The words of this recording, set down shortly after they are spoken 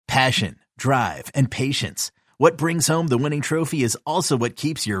Passion, drive, and patience. What brings home the winning trophy is also what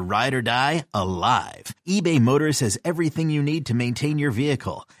keeps your ride or die alive. eBay Motors has everything you need to maintain your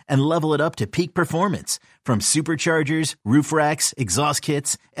vehicle and level it up to peak performance, from superchargers, roof racks, exhaust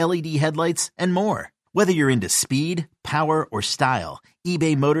kits, LED headlights, and more. Whether you're into speed, power, or style,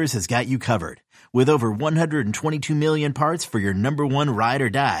 eBay Motors has got you covered. With over 122 million parts for your number one ride or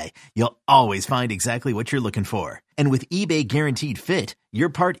die, you'll always find exactly what you're looking for. And with eBay Guaranteed Fit, your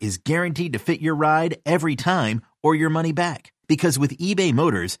part is guaranteed to fit your ride every time or your money back. Because with eBay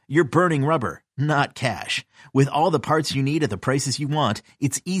Motors, you're burning rubber, not cash. With all the parts you need at the prices you want,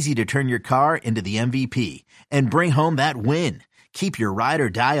 it's easy to turn your car into the MVP and bring home that win. Keep your ride or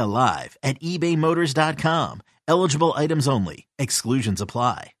die alive at ebaymotors.com. Eligible items only. Exclusions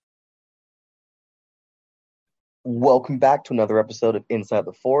apply. Welcome back to another episode of Inside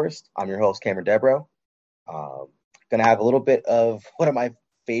the Forest. I'm your host, Cameron Debro. Gonna have a little bit of one of my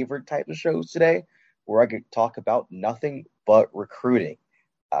favorite types of shows today, where I could talk about nothing but recruiting.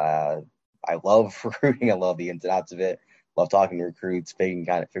 I love recruiting. I love the ins and outs of it. Love talking to recruits, figuring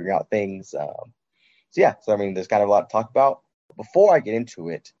out things. There's kind of a lot to talk about. Before I get into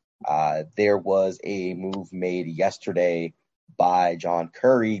it, there was a move made yesterday by John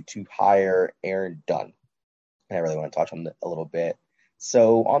Currie to hire Aaron Dunn. And I really want to touch on it a little bit.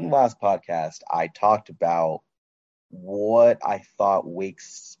 So on the last podcast, I talked about what I thought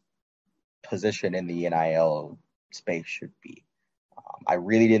Wake's position in the NIL space should be. I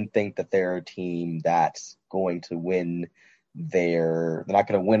really didn't think that they're a team that's going to win they're not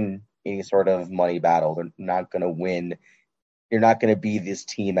going to win any sort of money battle. They're not going to win. You're not going to be this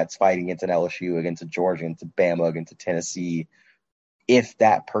team that's fighting against an LSU, against a Georgia, against a Bama, against a Tennessee, if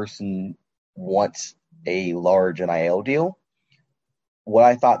that person wants a large NIL deal. What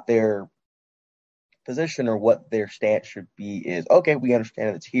I thought their position or what their stance should be is, okay, we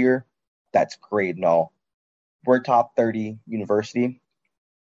understand it's here. That's great and all. We're a top 30 university.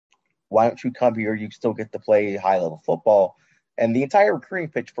 Why don't you come here? You still get to play high-level football. And the entire recruiting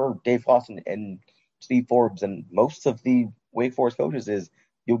pitch for Dave Clawson and Steve Forbes and most of the Wake Forest coaches is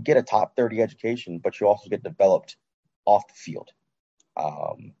you'll get a top 30 education, but you also get developed off the field.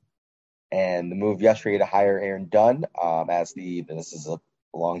 And the move yesterday to hire Aaron Dunn this is a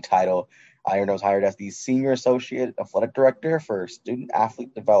long title, Aaron was hired as the Senior Associate Athletic Director for Student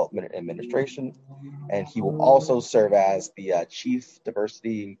Athlete Development and Administration, and he will also serve as the Chief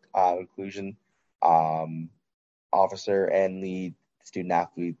Diversity Inclusion Officer and lead student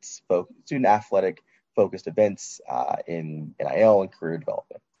athletic focused events in NIL and career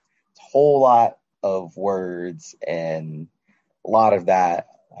development. It's a whole lot of words and a lot of that.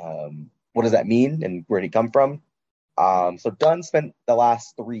 What does that mean and where did he come from? So Dunn spent the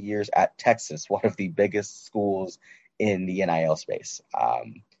last 3 years at Texas, one of the biggest schools in the NIL space.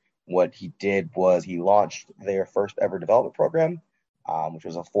 What he did was he launched their first ever development program, which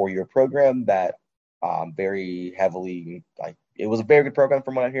was a 4-year program that very heavily, it was a very good program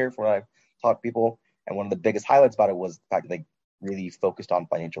from what I hear, from what I've talked to people. And one of the biggest highlights about it was the fact that they really focused on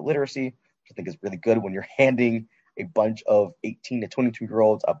financial literacy, which I think is really good when you're handing a bunch of 18 to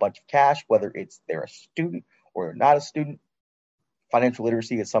 22-year-olds a bunch of cash, whether they're a student or not a student. Financial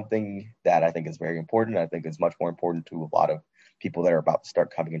literacy is something that I think is very important. I think it's much more important to a lot of people that are about to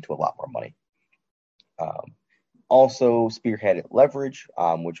start coming into a lot more money. Also spearheaded Leverage,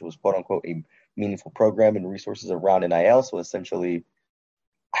 which was quote unquote a meaningful program and resources around NIL. So essentially,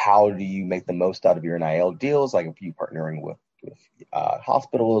 how do you make the most out of your NIL deals? Like if you partnering with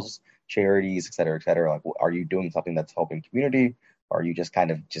hospitals, charities, et cetera, like are you doing something that's helping community? Or are you just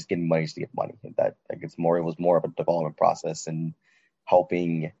kind of just getting money to get money? It was more of a development process and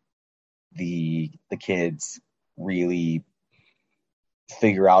helping the kids really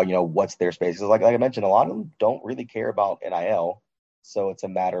figure out, what's their space. Because like I mentioned, a lot of them don't really care about NIL. So it's a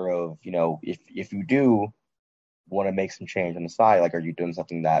matter of, if you do want to make some change on the side, like, are you doing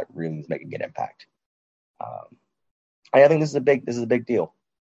something that really is making an impact? I think this is a big deal.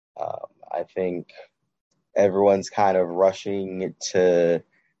 I think everyone's kind of rushing to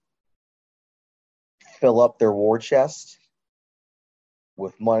fill up their war chest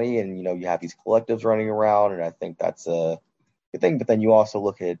with money, and you have these collectives running around, and I think that's a good thing. But then you also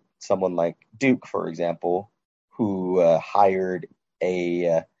look at someone like Duke, for example, who hired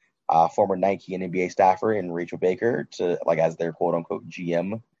a former Nike and NBA staffer in Rachel Baker to as their quote unquote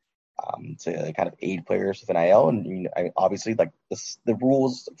GM to kind of aid players with NIL. And obviously, the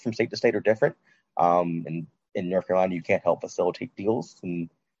rules from state to state are different. And in North Carolina, you can't help facilitate deals, and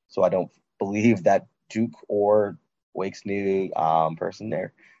so I don't believe that Duke or Wake's new person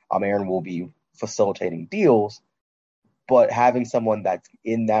there, Aaron, will be facilitating deals. but having someone that's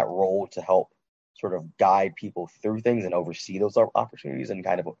in that role to help sort of guide people through things and oversee those opportunities and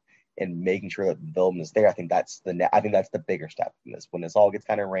kind of and making sure that the development is there, I think that's the bigger step in this, when this all gets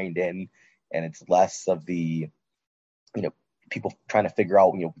kind of reined in and it's less of the, people trying to figure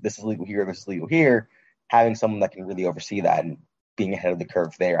out, this is legal here, this is legal here. Having someone that can really oversee that and being ahead of the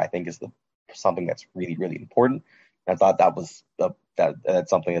curve there, I think is something that's really, really important. I thought that's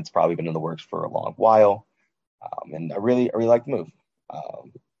something that's probably been in the works for a long while. And I really like the move.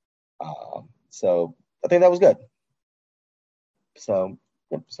 So I think that was good. So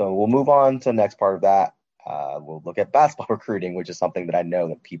we'll move on to the next part of that. We'll look at basketball recruiting, which is something that I know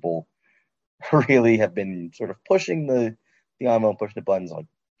that people really have been sort of pushing the envelope, pushing the buttons. Like,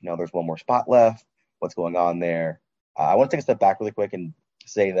 there's one more spot left. What's going on there? I want to take a step back really quick and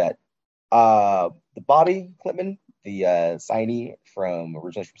say that the Bobby Klitman, the signee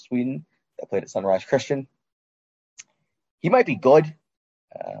originally from Sweden that played at Sunrise Christian, he might be good.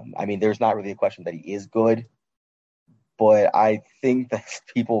 There's not really a question that he is good, but I think that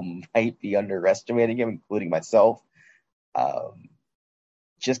people might be underestimating him, including myself.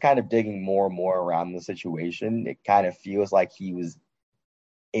 Just kind of digging more and more around the situation, it kind of feels like he was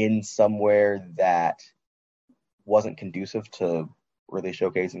in somewhere that wasn't conducive to really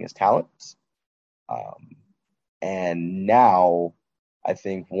showcasing his talents. And now I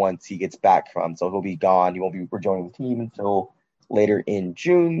think once he gets back so he'll be gone. He won't be rejoining the team until later in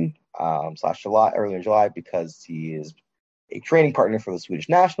June / July, early in July, because he is a training partner for the Swedish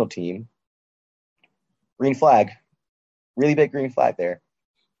national team. Green flag, really big green flag there.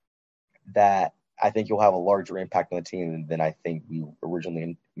 That I think you'll have a larger impact on the team than I think we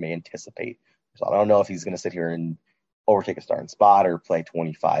originally may anticipate. So I don't know if he's going to sit here and overtake a starting spot or play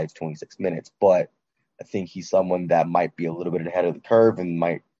 25, 26 minutes, but I think he's someone that might be a little bit ahead of the curve and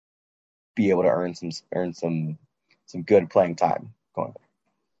might be able to earn some good playing time going there.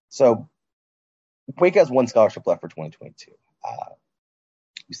 So Wake has one scholarship left for 2022.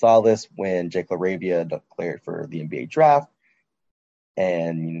 We saw this when Jake LaRavia declared for the NBA draft,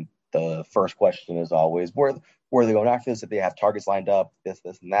 and the first question is always, where are they going after this? If they have targets lined up, this,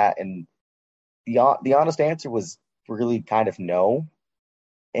 and that. And the honest answer was really kind of no.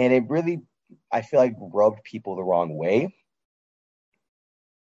 And it really, I feel like, rubbed people the wrong way.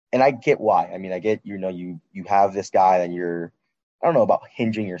 And I get why. I get, you have this guy that I don't know about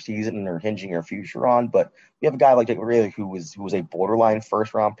hinging your season or hinging your future on, but we have a guy like Jake LaRavia who was a borderline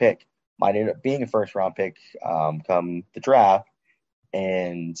first round pick, might end up being a first round pick come the draft.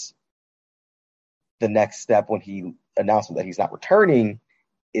 And the next step when he announced that he's not returning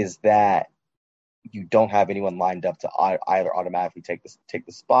is that you don't have anyone lined up to either automatically take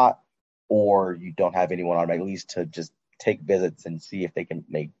the spot, or you don't have anyone on at least to just take visits and see if they can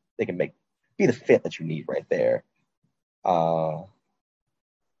be the fit that you need right there.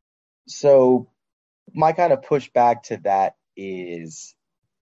 So my kind of pushback to that is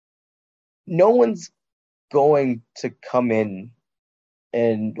no one's going to come in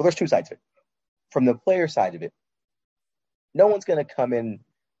and, well, there's two sides of it. From the player side of it, no one's going to come in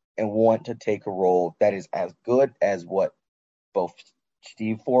and want to take a role that is as good as what both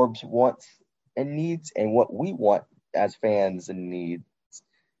Steve Forbes wants and needs and what we want as fans and needs.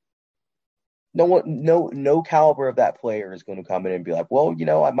 No caliber of that player is going to come in and be like, well,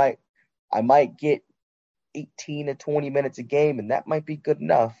 I might get 18 to 20 minutes a game, and that might be good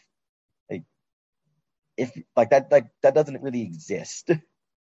enough. That doesn't really exist.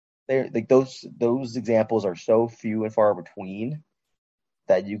 Those examples are so few and far between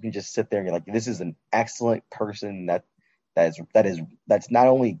that you can just sit there and you're like, this is an excellent person that's not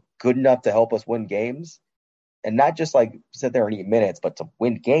only good enough to help us win games, and not just like sit there and eat minutes, but to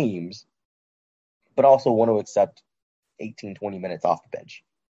win games, but also want to accept 18, 20 minutes off the bench.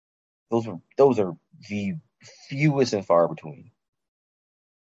 Those are the fewest and far between.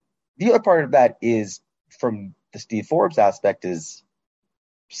 The other part of that is, from the Steve Forbes aspect, is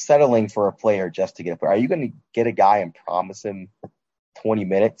settling for a player just to get a player. Are you going to get a guy and promise him 20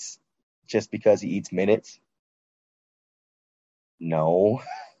 minutes just because he eats minutes? No.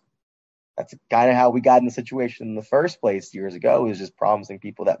 That's kind of how we got in the situation in the first place years ago, is just promising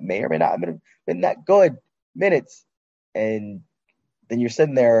people that may or may not have been that good minutes. And then you're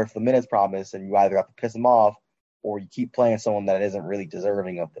sitting there for the minutes promise, and you either have to piss them off or you keep playing someone that isn't really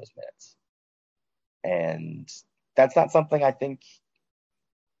deserving of those minutes. And that's not something I think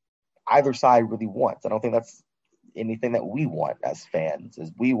either side really wants. I don't think that's anything that we want as fans,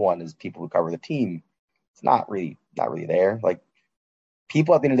 as we want as people who cover the team. It's not really there. Like,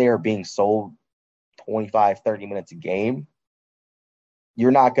 people at the end of the day are being sold 25, 30 minutes a game.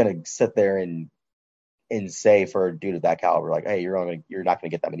 You're not going to sit there and and say for a dude of that caliber, like, hey, you're not gonna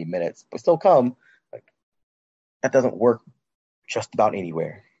get that many minutes, but still come. Like, that doesn't work just about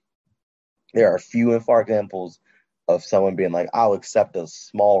anywhere. There are few and far examples of someone being like, I'll accept a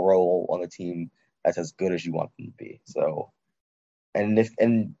small role on the team that's as good as you want them to be. So,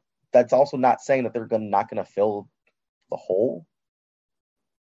 and that's also not saying that they're not gonna fill the hole.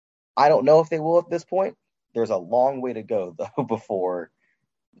 I don't know if they will at this point. There's a long way to go though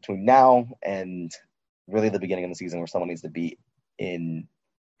between now and really the beginning of the season where someone needs to be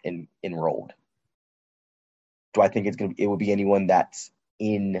enrolled. Do I think it would be anyone that's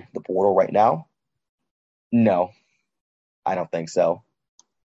in the portal right now? No, I don't think so.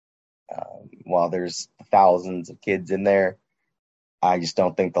 While there's thousands of kids in there, I just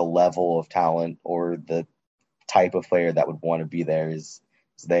don't think the level of talent or the type of player that would want to be there is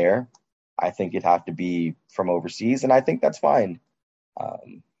there. I think it'd have to be from overseas, and I think that's fine.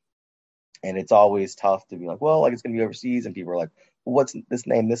 And it's always tough to be like, well, like it's going to be overseas, and people are like, well, what's this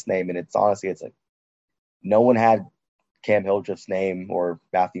name? And it's honestly, it's like no one had Cam Hildreth's name or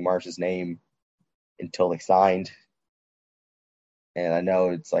Matthew Marsh's name until they signed. And I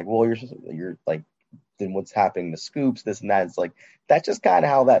know it's like, well, you're like, then what's happening? The scoops, this and that. It's like that's just kind of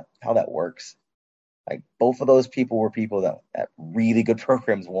how that works. Like both of those people were people that really good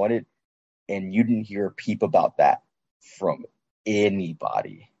programs wanted, and you didn't hear a peep about that from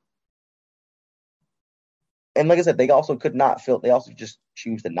anybody. And like I said, they also could not fill. They also just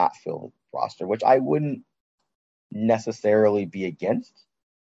choose to not fill the roster, which I wouldn't necessarily be against.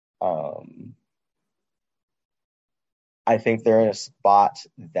 I think they're in a spot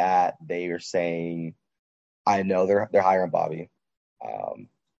that they are saying, I know they're higher on Bobby.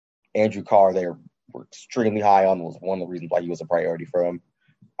 Andrew Carr, they were extremely high on, was one of the reasons why he was a priority for him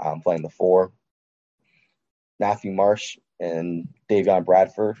playing the 4. Matthew Marsh and Davion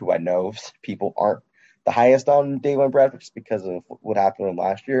Bradford, who I know people aren't the highest on Davion Bradford just because of what happened to him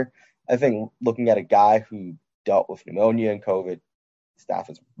last year. I think looking at a guy who dealt with pneumonia and COVID, staff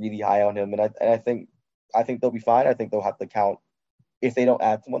is really high on him, and I think they'll be fine. I think they'll have to count, if they don't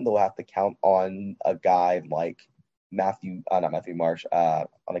add someone, they'll have to count on a guy like not Matthew Marsh, on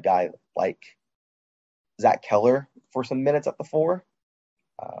a guy like Zach Keller for some minutes at the 4.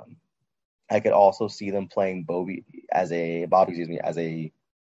 I could also see them playing Bobby as a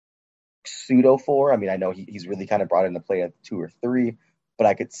pseudo 4. I mean, I know he's really kind of brought into play at 2 or 3, but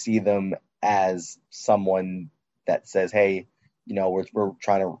I could see them as someone that says, hey, we're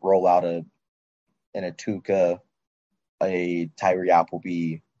trying to roll out an Atuka, a Tyree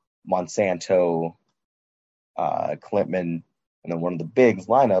Appleby, Monsanto, Klintman, and then one of the bigs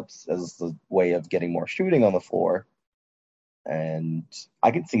lineups as the way of getting more shooting on the floor. And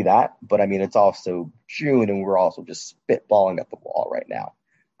I can see that, but I mean, it's also June, and we're also just spitballing at the wall right now.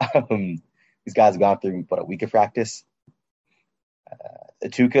 These guys have gone through a week of practice.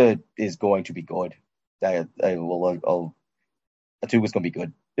 Atuka is going to be good. Atuka's going to be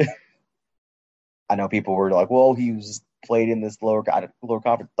good. I know people were like, well, he was played in this lower conference.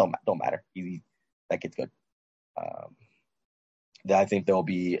 Don't matter. That kid's good. I think there'll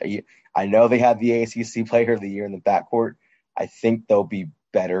be. I know they had the ACC Player of the Year in the backcourt. I think they'll be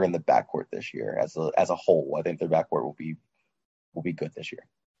better in the backcourt this year as a whole. I think their backcourt will be good this year.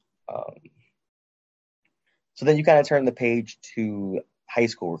 So then you kind of turn the page to high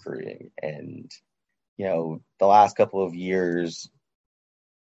school recruiting, and the last couple of years.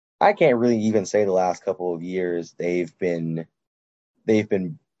 I can't really even say the last couple of years they've been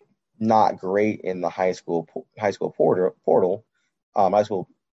not great in the high school portal, high school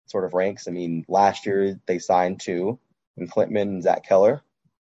sort of ranks. I mean, last year they signed 2, in Klintman and Zach Keller,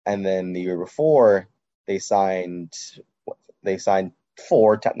 and then the year before they signed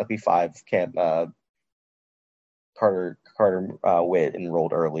 4, technically 5. Carter Witt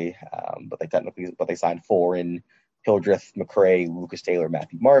enrolled early, but they signed 4 in Hildreth, McCray, Lucas Taylor,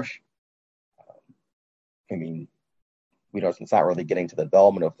 Matthew Marsh. I mean, it's not really getting to the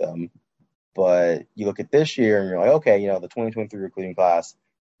development of them, but you look at this year and you're like, okay, the 2023 recruiting class,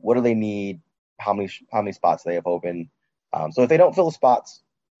 what do they need? How many spots do they have open? So if they don't fill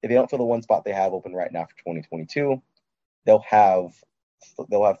the one spot they have open right now for 2022, they'll have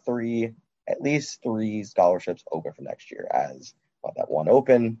at least 3 scholarships open for next year. As that one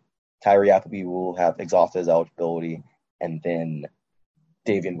open, Tyree Appleby will have exhausted his eligibility, and then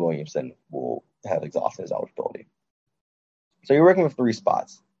Davian Williamson will have exhausted his eligibility. So you're working with 3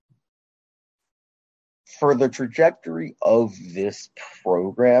 spots. For the trajectory of this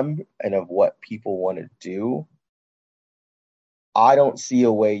program and of what people want to do, I don't see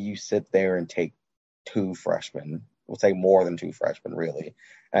a way you sit there and take 2 freshmen we'll say more than two freshmen, really.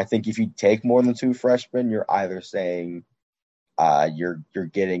 And I think if you take more than two freshmen, you're either saying you're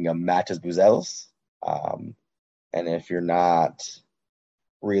getting a Matas Buzelis, and if you're not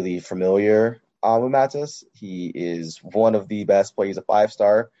really familiar with Matas, he is one of the best players, a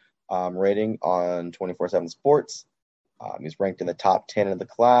 5-star rating on 24/7 Sports. He's ranked in the top 10 of the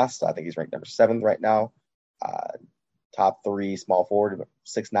class. I think he's ranked number 7 right now. Top 3 small forward,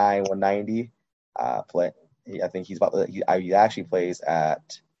 6'9", 190. I think he's about. He actually plays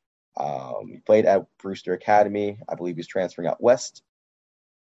at. He played at Brewster Academy. I believe he's transferring out west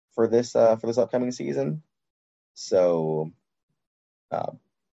for this upcoming season. So,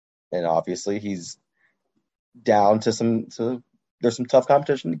 and obviously he's down to some. So there's some tough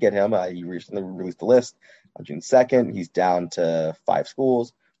competition to get him. He recently released the list on June 2nd. He's down to 5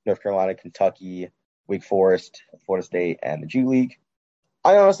 schools: North Carolina, Kentucky, Wake Forest, Florida State, and the G League.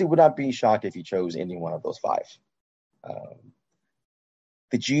 I honestly would not be shocked if he chose any one of those 5.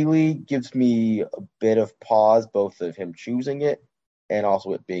 The G League gives me a bit of pause, both of him choosing it and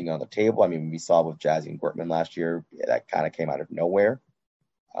also it being on the table. I mean, we saw with Jazzy and Gortman last year, that kind of came out of nowhere.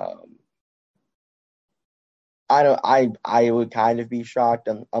 I would kind of be shocked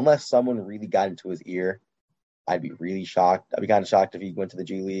unless someone really got into his ear. I'd be really shocked. I'd be kind of shocked if he went to the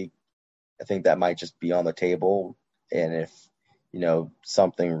G League. I think that might just be on the table. And if,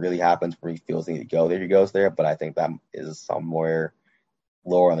 something really happens where he feels he needs to go there, he goes there. But I think that is somewhere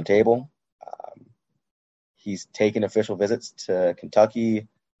lower on the table. He's taken official visits to Kentucky,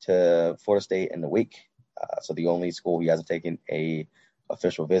 to Florida State, and the Wake. So the only school he hasn't taken a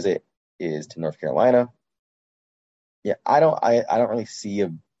official visit is to North Carolina. Yeah, I don't really see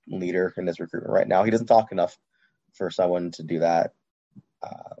a leader in this recruitment right now. He doesn't talk enough for someone to do that.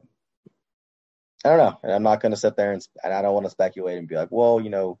 I don't know. And I'm not going to sit there and I don't want to speculate and be like, well,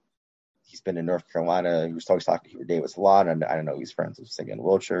 he's been in North Carolina. He was talking to Hubert Davis a lot. And I don't know, he's friends with Sigmund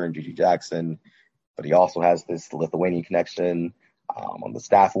Wiltshire and Gigi Jackson, but he also has this Lithuanian connection on the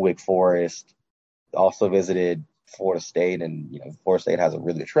staff of Wake Forest. Also visited Florida State, and Florida State has a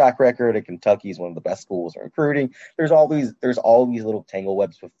really good track record, and Kentucky is one of the best schools in recruiting. There's all these little tangle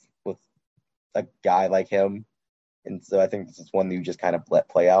webs with a guy like him, and so I think this is one that you just kind of let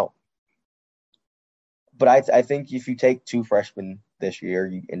play out. But I think if you take 2 freshmen this year,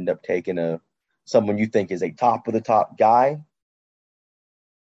 you end up taking someone you think is a top of the top guy,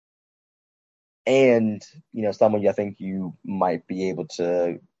 and someone I think you might be able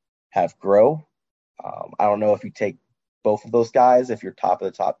to have grow. I don't know if you take both of those guys. If your top of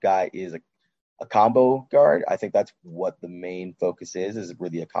the top guy is a combo guard, I think that's what the main focus is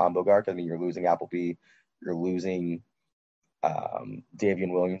really a combo guard. I mean, you're losing Appleby, you're losing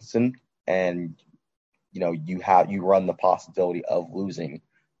Davian Williamson, and you run the possibility of losing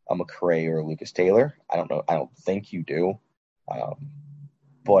a McCray or a Lucas Taylor. I don't think you do.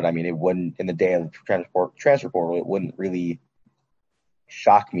 But I mean, it wouldn't, in the day of the transfer portal, it wouldn't really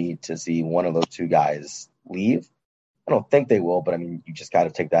shock me to see one of those 2 guys leave. I don't think they will, but I mean, you just got to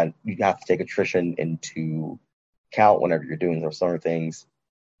take that. You have to take attrition into account whenever you're doing those sort of things.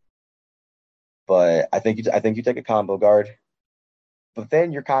 But I think you take a combo guard. But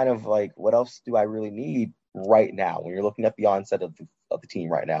then you're kind of like, what else do I really need right now? When you're looking at the onset of the team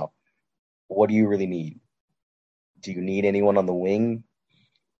right now, what do you really need? Do you need anyone on the wing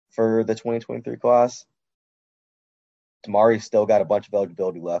for the 2023 class? Damari's still got a bunch of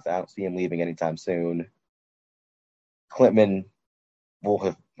eligibility left. I don't see him leaving anytime soon. Klintman will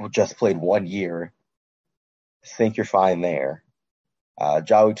have just played 1 year. I think you're fine there.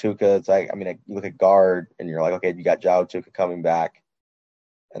 Jao Tuca, it's like, you look at guard and you're like, okay, you got Jao Tuca coming back,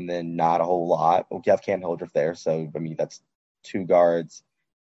 and then not a whole lot. You have Cam Hildreth there, so that's 2 guards.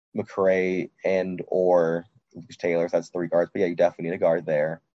 McCray and or Lucas Taylor, so that's 3 guards. But yeah, you definitely need a guard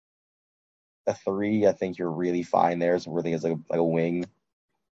there. A 3, I think you're really fine there. It's really as like a wing.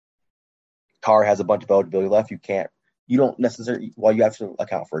 Carr has a bunch of eligibility left. You don't necessarily, while you have to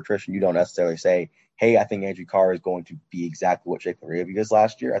account for attrition, you don't necessarily say, hey, I think Andrew Carr is going to be exactly what Jake Laravia is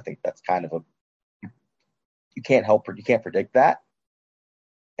last year. I think that's kind of you can't predict that.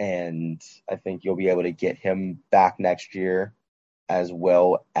 And I think you'll be able to get him back next year, as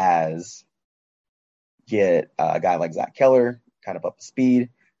well as get a guy like Zach Keller kind of up to speed.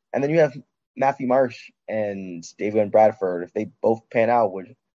 And then you have Matthew Marsh and David Bradford. If they both pan out, which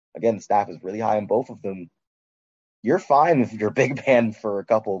again, the staff is really high on both of them, you're fine with your big man for a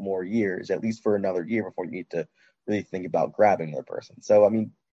couple more years, at least for another year before you need to really think about grabbing another person. So, I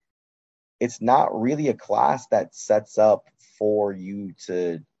mean, it's not really a class that sets up for you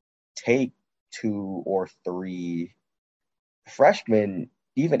to take 2 or 3 freshmen,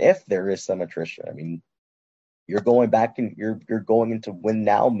 even if there is some attrition. I mean, you're going back and you're going into win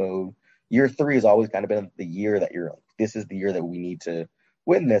now mode. Year 3 has always kind of been the year that you're like, this is the year that we need to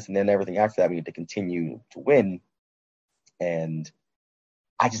win this, and then everything after that we need to continue to win. And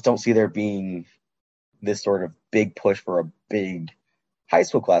I just don't see there being this sort of big push for a big high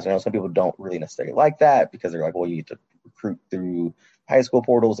school class. I know some people don't really necessarily like that because they're like, well, you need to recruit through high school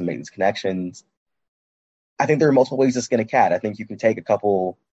portals and make these connections. I think there are multiple ways to skin a cat. I think you can take a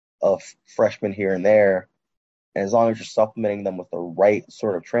couple of freshmen here and there, and as long as you're supplementing them with the right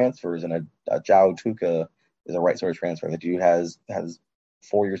sort of transfers, and a Jao Tuca is the right sort of transfer. The dude has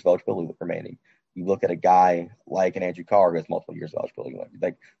 4 years of eligibility remaining. You look at a guy like an Andrew Carr who has multiple years of eligibility.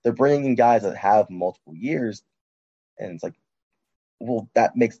 Like they're bringing in guys that have multiple years, and it's like, well,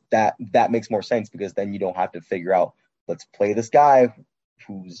 that makes more sense because then you don't have to figure out, let's play this guy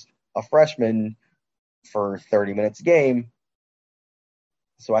who's a freshman for 30 minutes a game.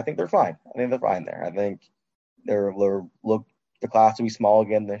 So I think they're fine. I think they're fine there. I think the class will be small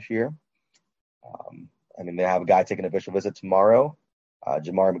again this year. They have a guy taking a official visit tomorrow,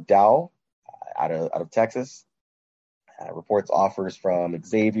 Jamar McDowell, out of Texas. Reports offers from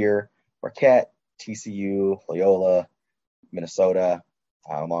Xavier, Marquette, TCU, Loyola, Minnesota,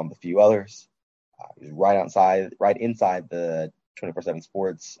 along with a few others. He's right inside the 24/7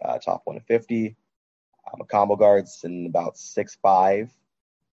 Sports top 150. A combo guard's in about 6'5".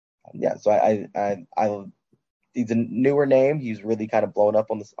 So I he's a newer name. He's really kind of blown up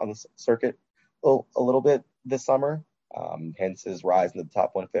on the circuit a little bit this summer. Hence his rise in the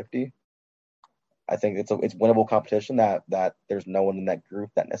top 150. I think it's winnable competition that there's no one in that group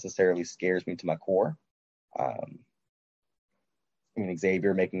that necessarily scares me to my core.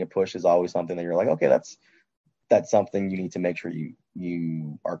 Xavier making a push is always something that you're like, okay, that's something you need to make sure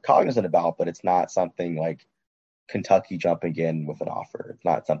you are cognizant about, but it's not something like Kentucky jumping in with an offer. It's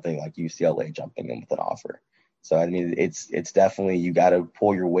not something like UCLA jumping in with an offer. So it's definitely, you got to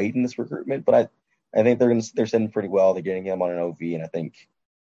pull your weight in this recruitment, but I think they're sitting pretty well. They're getting him on an OV, and I think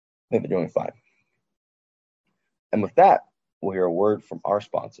they're doing fine. And with that, we'll hear a word from our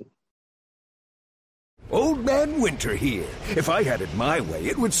sponsor. Old Man Winter here. If I had it my way,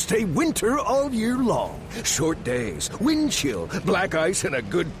 it would stay winter all year long. Short days, wind chill, black ice, and a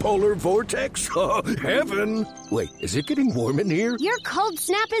good polar vortex. Oh, heaven! Wait, is it getting warm in here? Your cold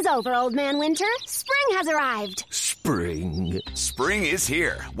snap is over, Old Man Winter. Spring has arrived. Spring. Spring is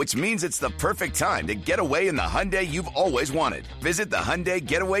here, which means it's the perfect time to get away in the Hyundai you've always wanted. Visit the Hyundai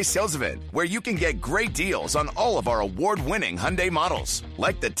Getaway Sales Event, where you can get great deals on all of our award-winning Hyundai models,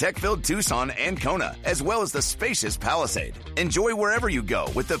 like the tech-filled Tucson and Kona, as well as the spacious Palisade. Enjoy wherever you go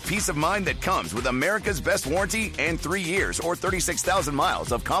with the peace of mind that comes with America's best warranty and 3 years or 36,000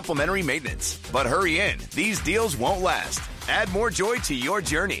 miles of complimentary maintenance. But hurry in, these deals won't last. Add more joy to your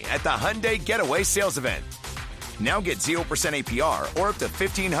journey at the Hyundai Getaway Sales Event. Now get 0% APR or up to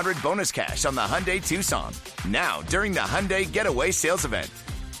 $1,500 bonus cash on the Hyundai Tucson. Now, during the Hyundai Getaway Sales Event.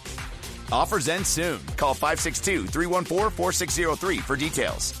 Offers end soon. Call 562-314-4603 for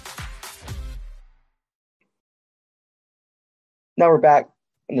details. Now we're back.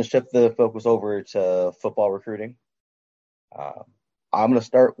 I'm going to shift the focus over to football recruiting. I'm going to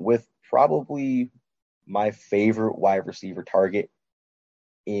start with probably my favorite wide receiver target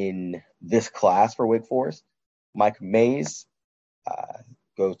in this class for Wake Forest. Mike Mays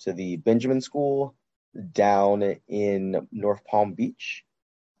goes to the Benjamin School down in North Palm Beach.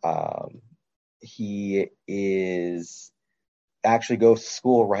 He actually goes to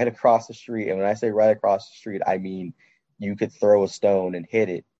school right across the street. And when I say right across the street, I mean you could throw a stone and hit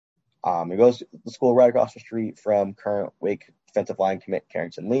it. He goes to the school right across the street from current Wake defensive line commit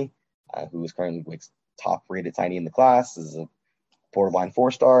Carrington Lee, who is currently Wake's top-rated tiny in the class. This is a borderline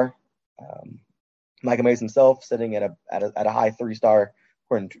 4-star. Micah Mays himself sitting at a high 3-star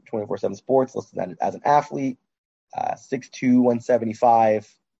according to 24/7 Sports, listed as an athlete, 6'2",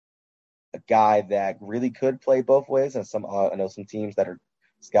 175, a guy that really could play both ways. And I know some teams that are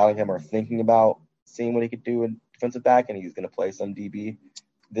scouting him are thinking about seeing what he could do in defensive back, and he's going to play some DB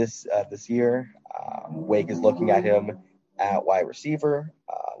this year. Wake is looking at him at wide receiver.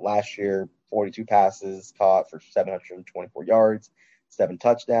 Last year, 42 passes caught for 724 yards, 7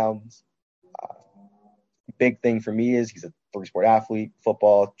 touchdowns. Big thing for me is he's a 3-sport athlete: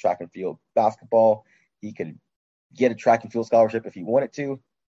 football, track and field, basketball. He could get a track and field scholarship if he wanted to.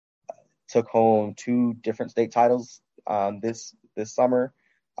 Took home 2 different state titles this summer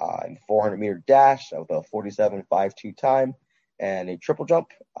in the 400-meter dash with a 47.52 time, and a triple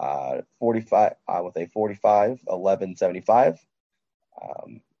jump 45 with a 45.11.75.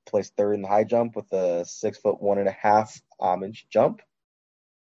 Placed third in the high jump with a 6'1.5" inch jump.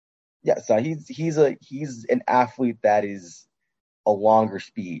 Yeah, so he's an athlete that is a longer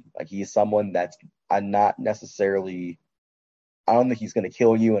speed. Like he's someone that's not necessarily. I don't think he's going to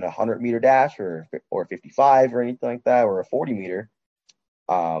kill you in a 100-meter dash or 55 or anything like that, or a 40-meter.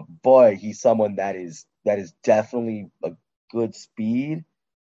 But he's someone that is definitely a good speed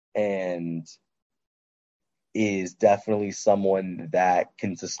and is definitely someone that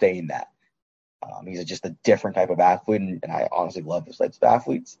can sustain that. He's just a different type of athlete, and I honestly love those types of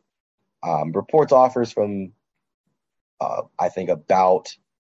athletes. Reports offers from I think about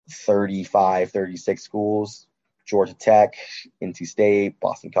 35, 36 schools: Georgia Tech, NC State,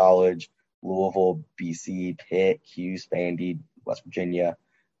 Boston College, Louisville, BC, Pitt, Hughes, Vandy, West Virginia.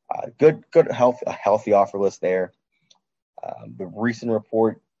 A healthy offer list there. The recent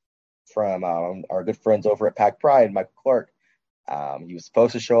report from our good friends over at Pack Pride, Michael Clark. He was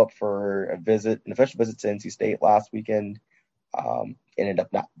supposed to show up for an official visit to NC State last weekend. Ended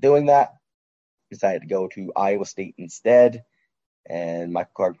up not doing that. Decided to go to Iowa State instead. And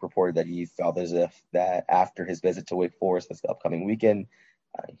Michael Clark reported that he felt as if that after his visit to Wake Forest this upcoming weekend,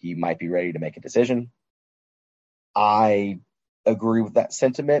 he might be ready to make a decision. I agree with that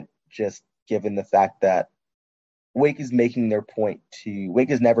sentiment, just given the fact that Wake is making their point to Wake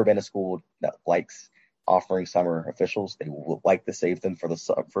has never been a school that likes offering summer officials. They would like to save them for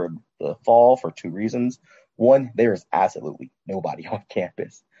the fall for two reasons. One, there is absolutely nobody on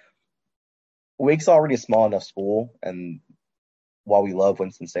campus. Wake's already a small enough school, and while we love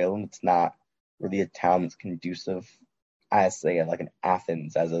Winston-Salem, it's not really a town that's conducive as, say, like an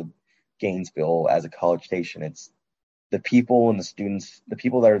Athens, as a Gainesville, as a College Station. It's the people and the students, the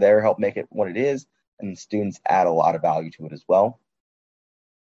people that are there help make it what it is, and the students add a lot of value to it as well.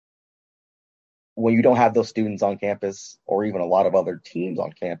 When you don't have those students on campus, or even a lot of other teams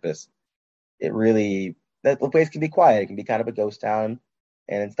on campus, that place can be quiet. It can be kind of a ghost town,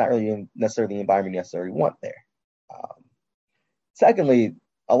 and it's not really necessarily the environment you necessarily want there. Secondly,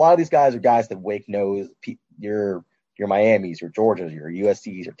 a lot of these guys are guys that Wake knows. Your Miamis, your Georgias, your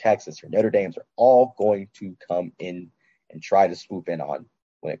USCs, your Texas, your Notre Dames are all going to come in and try to swoop in on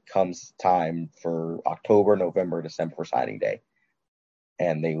when it comes time for October, November, December for signing day.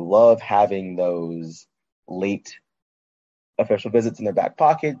 And they love having those late official visits in their back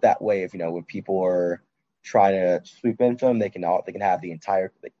pocket. That way, if when people are trying to swoop in for them, they can have the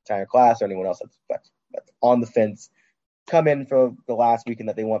entire class or anyone else that's on the fence come in for the last weekend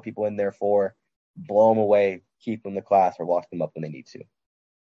that they want people in there for, blow them away, keep them in the class, or lock them up when they need to.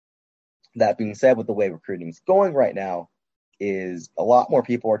 That being said, with the way recruiting is going right now, is a lot more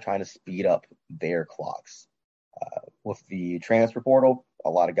people are trying to speed up their clocks. With the transfer portal, a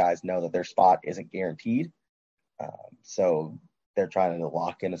lot of guys know that their spot isn't guaranteed. So they're trying to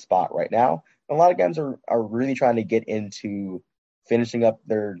lock in a spot right now. And a lot of guys are really trying to get into finishing up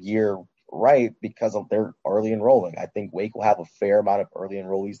their year right because of their early enrolling. I think Wake will have a fair amount of early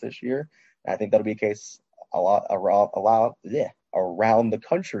enrollees this year. And I think that'll be a case a lot around the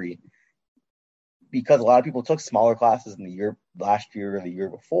country, because a lot of people took smaller classes in the year last year or the year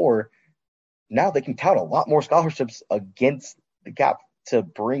before. Now they can count a lot more scholarships against the cap to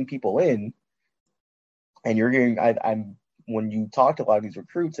bring people in. And you're hearing, when you talk to a lot of these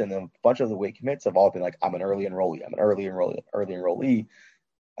recruits, and a bunch of the Wake commits have all been like, I'm an early enrollee.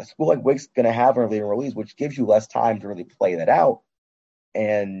 A school like Wake's going to have early enrollees, which gives you less time to really play that out.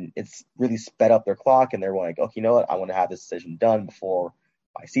 And it's really sped up their clock, and they're like, okay, you know what? I want to have this decision done before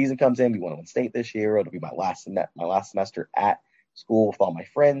my season comes in. We want to win state this year. It'll be my last semester at school with all my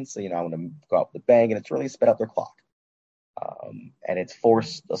friends. So, I want to go out with a bang, and it's really sped up their clock. And it's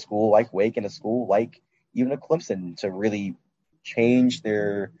forced a school like Wake and a school like even a Clemson to really change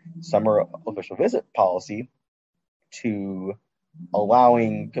their summer official visit policy to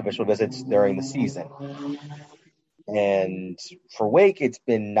allowing official visits during the season. And for Wake, it's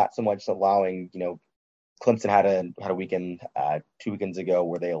been not so much allowing, Clemson had a weekend 2 weekends ago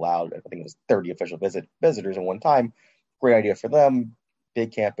where they allowed, I think it was 30 official visitors in one time. Great idea for them.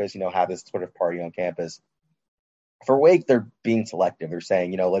 Big campus, have this sort of party on campus. For Wake, they're being selective. They're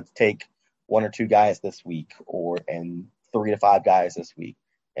saying, let's take 1 or 2 guys this week and 3 to 5 guys this week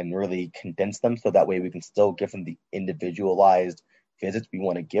and really condense them so that way we can still give them the individualized visits we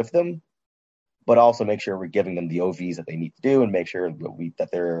want to give them, but also make sure we're giving them the OVs that they need to do and make sure that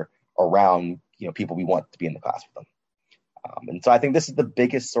they're around, people we want to be in the class with them. And so I think this is the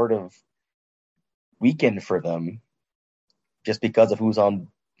biggest sort of weekend for them just because of who's on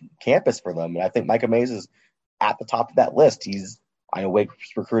campus for them. And I think Micah Mays is at the top of that list. I know Wake's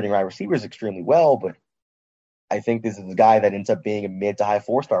recruiting wide receivers extremely well, but I think this is the guy that ends up being a mid to high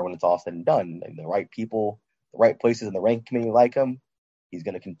 4-star when it's all said and done. And the right people, the right places in the ranking committee like him. He's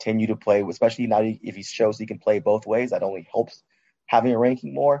going to continue to play, especially now if he shows he can play both ways. That only helps having a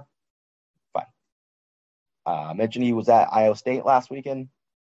ranking more. Fine. I mentioned he was at Iowa State last weekend.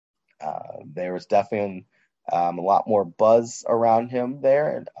 There was definitely a lot more buzz around him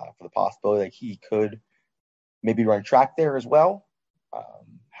there, and for the possibility that he could maybe run track there as well.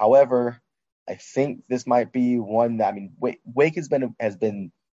 However, I think this might be one that, Wake has been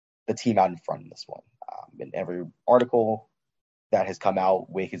the team out in front in this one. In every article that has come out,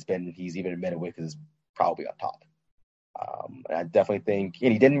 he's even admitted Wake is probably on top. And I definitely think,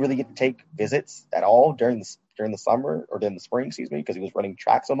 and he didn't really get to take visits at all during the summer or during the spring, because he was running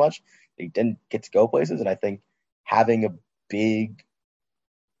track so much. He didn't get to go places, and I think having a big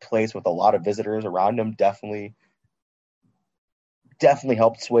place with a lot of visitors around him definitely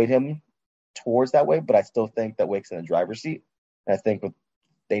helped sway him towards that way. But I still think that Wake's in the driver's seat, and I think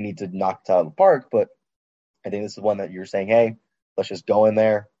they need to knock it out of the park. But I think this is one that you're saying, hey, let's just go in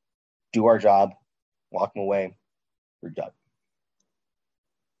there, do our job, walk them away, we're done.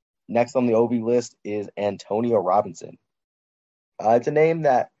 Next on the OB list is Antonio Robinson. It's a name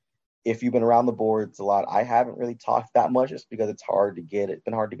that, if you've been around the boards a lot, I haven't really talked that much, just because it's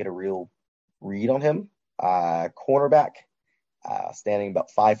been hard to get a real read on him. Cornerback, standing about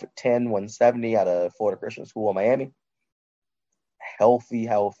 5'10", 170 out of Florida Christian School in Miami. Healthy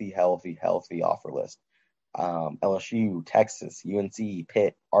offer list. LSU, Texas, UNC,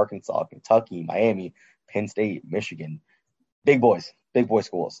 Pitt, Arkansas, Kentucky, Miami, Penn State, Michigan. Big boy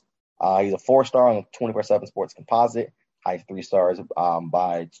schools. He's a 4-star on the 24/7 Sports Composite. High 3 stars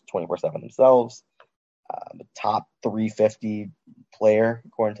by 24/7 themselves. The top 350 player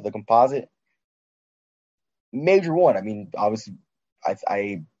according to the composite. Major one. Obviously,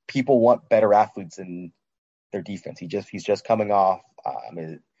 people want better athletes in their defense. He's just coming off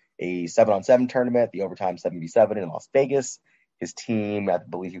a 7-on-7 tournament, the overtime 7v7 in Las Vegas. His team, I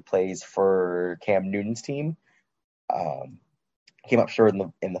believe he plays for Cam Newton's team, came up short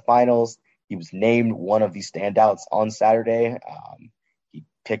in the finals. He was named one of the standouts on Saturday. He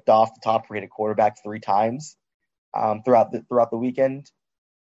picked off the top-rated quarterback 3 times throughout the weekend.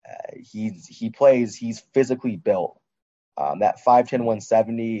 He's physically built. That 5'10",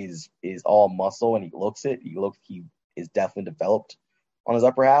 170 is all muscle, and he looks it. He is definitely developed on his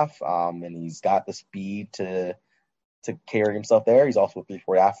upper half, and he's got the speed to carry himself there. He's also a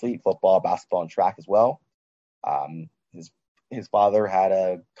 3-sport athlete, football, basketball, and track as well. His father had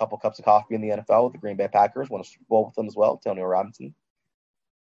a couple cups of coffee in the NFL with the Green Bay Packers, won a Super Bowl with them as well, Antonio Robinson.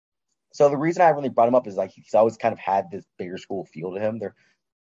 So the reason I really brought him up is he's always kind of had this bigger school feel to him.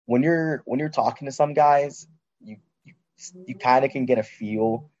 When you're talking to some guys, you kind of can get a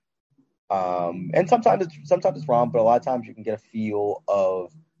feel, and sometimes it's wrong, but a lot of times you can get a feel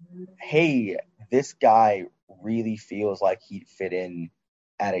of, hey, this guy really feels like he'd fit in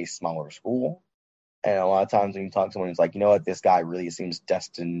at a smaller school. And a lot of times when you talk to someone who's like, you know what, this guy really seems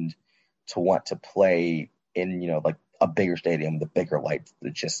destined to want to play in, a bigger stadium, the bigger lights,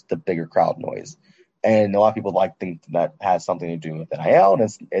 just the bigger crowd noise. And a lot of people think that has something to do with NIL, and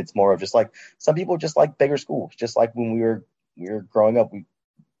it's more of just some people just like bigger schools. Just like when we were growing up,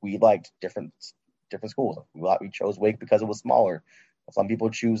 we liked different schools. We chose Wake because it was smaller. Some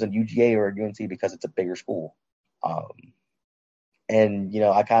people choose a UGA or a UNC because it's a bigger school. And,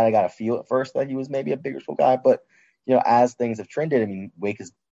 I kind of got a feel at first that he was maybe a bigger school guy. But, as things have trended,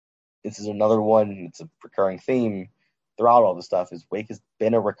 this is another one. It's a recurring theme throughout all this stuff, is Wake has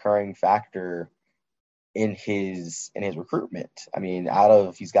been a recurring factor in his recruitment.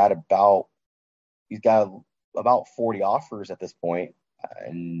 He's got about 40 offers at this point,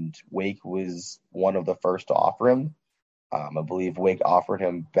 and Wake was one of the first to offer him. I believe Wake offered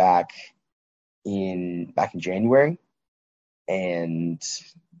him back in January. And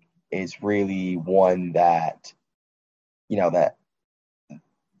it's really one that,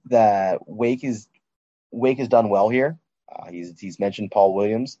 that Wake has done well here. He's mentioned Paul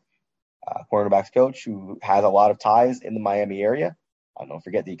Williams, cornerbacks coach, who has a lot of ties in the Miami area. Don't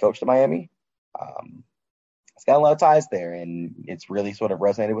forget that he coached at Miami. He's got a lot of ties there, and it's really sort of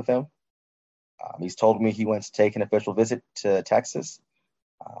resonated with him. He's told me he wants to take an official visit to Texas.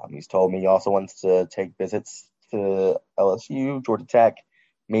 He's told me he also wants to take visits to LSU, Georgia Tech,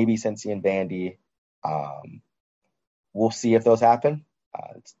 maybe Cincy and Vandy. We'll see if those happen.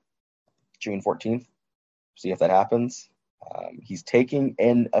 It's June 14th. See if that happens. He's taking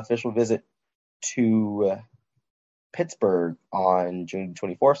an official visit to Pittsburgh on June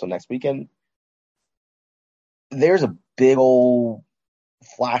 24th, so next weekend. There's a big old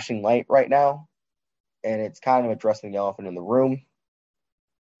flashing light right now, and it's kind of addressing the elephant in the room.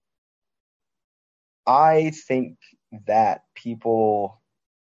 I think that people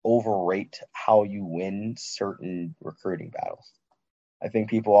overrate how you win certain recruiting battles. I think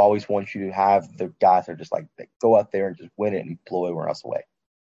people always want you to have the guys that are just like, they go out there and just win it and blow everyone else away.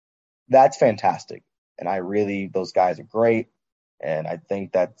 That's fantastic. And those guys are great. And I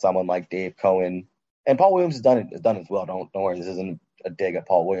think that someone like Dave Cohen and Paul Williams has done it as well. Don't worry, this isn't a dig at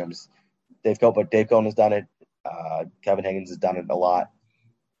Paul Williams. Dave Cohen has done it. Kevin Higgins has done it a lot.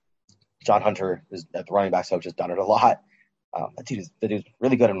 John Hunter is at the running backs coach has done it a lot. That dude's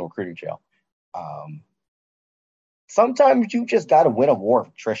really good in recruiting trail. Sometimes you just got to win a war of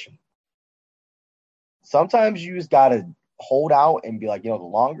attrition. Sometimes you just got to hold out and be like, the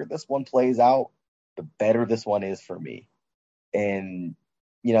longer this one plays out, the better this one is for me. And,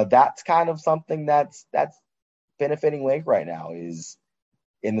 that's kind of something that's benefiting Wake right now is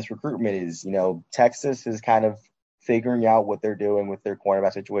in this recruitment is, Texas is kind of figuring out what they're doing with their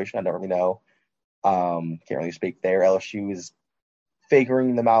cornerback situation. I don't really know. Can't really speak there. LSU is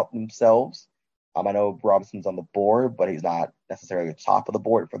figuring them out themselves. I know Robinson's on the board, but he's not necessarily the top of the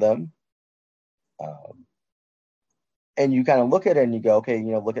board for them. And you kind of look at it and you go, okay,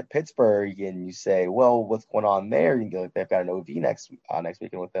 look at Pittsburgh and you say, well, what's going on there? You go, they've got an OV next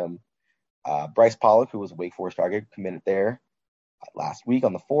weekend with them. Bryce Pollock, who was a Wake Forest target, committed there last week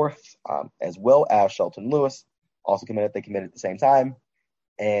on the 4th, as well as Shelton Lewis, also committed. They committed at the same time.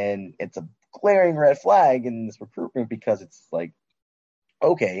 And it's a glaring red flag in this recruitment because it's like,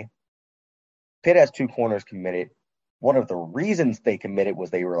 okay, Pitt has 2 corners committed. One of the reasons they committed was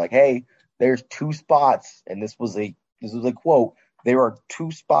they were like, hey, there's 2 spots, and this was a quote, there are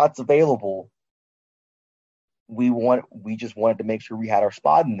 2 spots available. We just wanted to make sure we had our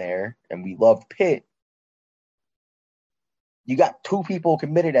spot in there, and we loved Pitt. You got 2 people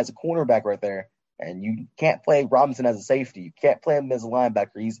committed as a cornerback right there, and you can't play Robinson as a safety. You can't play him as a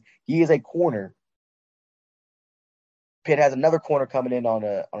linebacker. He is a corner. Pitt has another corner coming in on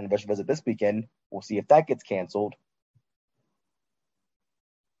an official visit this weekend. We'll see if that gets canceled.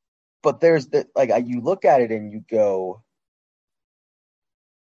 But there's you look at it and you go,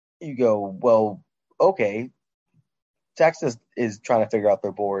 well, okay, Texas is trying to figure out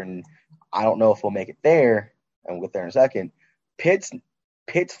their board, and I don't know if we'll make it there, and we'll get there in a second. Pitt's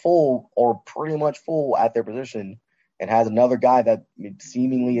full or pretty much full at their position and has another guy that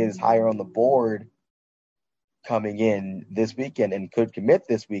seemingly is higher on the board coming in this weekend and could commit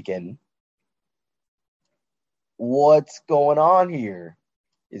this weekend. What's going on here?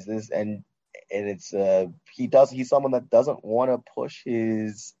 Is this and it's he's someone that doesn't want to push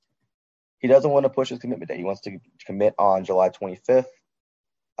his commitment date. He wants to commit on July 25th.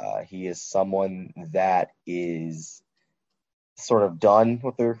 He is someone that is sort of done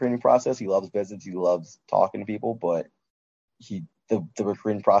with the recruiting process. He loves business. He loves talking to people, but the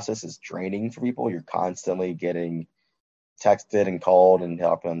recruiting process is draining for people. You're constantly getting texted and called and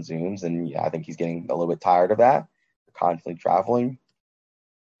helped on Zooms, and I think he's getting a little bit tired of that. You're constantly traveling.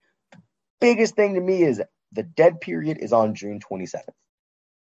 Biggest thing to me is the dead period is on June 27th.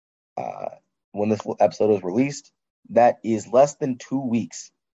 When this episode is released, that is less than 2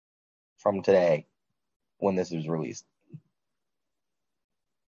 weeks from today when this is released.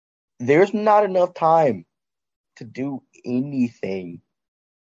 There's not enough time to do anything.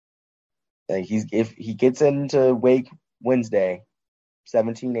 If he gets into Wake Wednesday,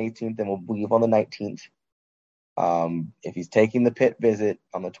 17th, 18th, then we'll leave on the 19th. If he's taking the Pitt visit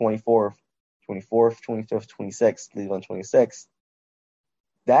on the 24th, 25th, 26th, leave on 26th,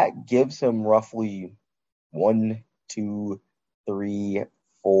 that gives him roughly 1, 2, 3,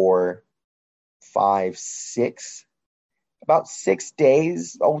 4, 5, 6, about 6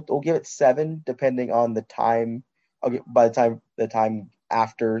 days. I'll give it 7, depending on the time. By the time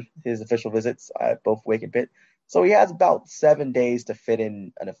after his official visits at both Wake and Pitt. So he has about 7 days to fit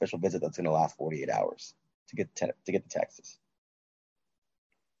in an official visit that's going to last 48 hours to get to Texas.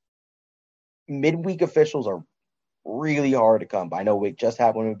 Midweek officials are really hard to come by. I know Wake just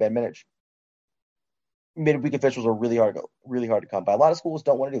had one with Ben Minich. Midweek officials are really hard to come by. A lot of schools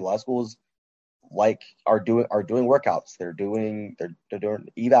don't want to do. A lot of schools are doing workouts. They're doing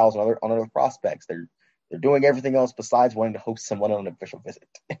evals on other prospects. They're doing everything else besides wanting to host someone on an official visit.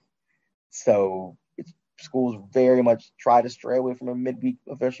 So schools very much try to stray away from a midweek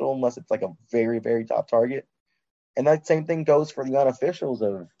official unless it's like a very, very top target. And that same thing goes for the unofficials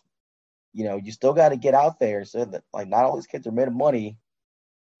of, you still got to get out there so that not all these kids are made of money.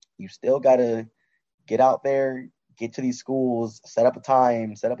 You still got to get out there, get to these schools, set up a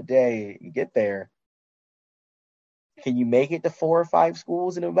time, set up a day, and get there. Can you make it to 4 or 5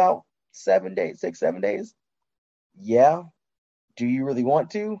 schools in about 7 days, 6, 7 days? Yeah. Do you really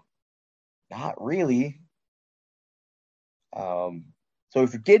want to? Not really. So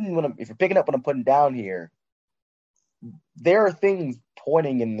if you're picking up what I'm putting down here, there are things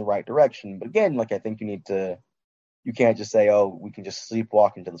pointing in the right direction. But again, like I think you can't just say, oh, we can just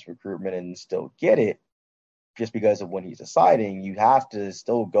sleepwalk into this recruitment and still get it just because of when he's deciding. You have to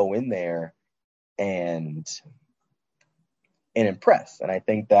still go in there and impress. And I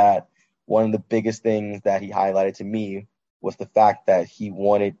think that one of the biggest things that he highlighted to me was the fact that he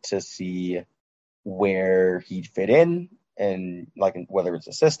wanted to see where he'd fit in, and like whether it's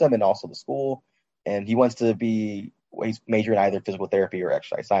the system and also the school. And he wants to he's majoring in either physical therapy or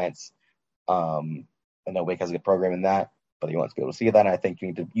exercise science. I know Wake has a good program in that, but he wants to be able to see that. And I think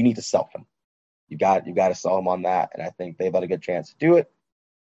you need to sell him. You got to sell him on that. And I think they've had a good chance to do it.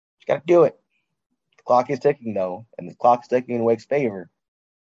 You got to do it. The clock is ticking though, and the clock is ticking in Wake's favor.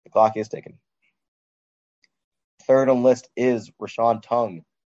 The clock is ticking. Third on the list is Rashawn Tung.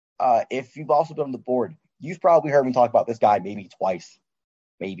 If you've also been on the board, you've probably heard me talk about this guy maybe twice.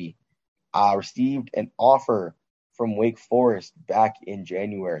 Maybe. Received an offer from Wake Forest back in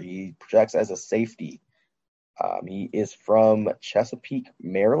January. He projects as a safety. He is from Chesapeake,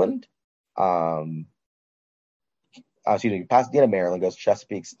 Maryland. Pasadena, Maryland, goes to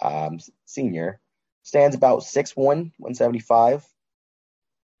Chesapeake's senior. Stands about 6'1", 175.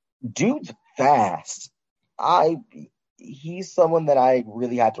 Dude's fast. He's someone that I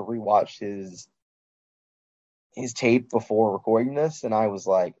really had to rewatch his tape before recording this, and I was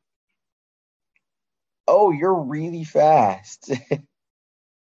like, oh, you're really fast.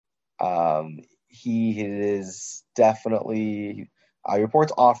 He is definitely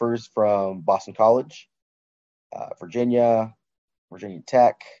reports offers from Boston College, Virginia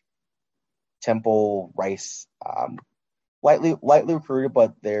Tech, Temple, Rice, lightly recruited,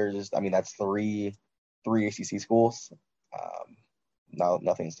 but that's three ACC schools.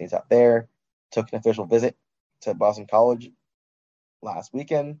 Nothing stands out there. Took an official visit to Boston College last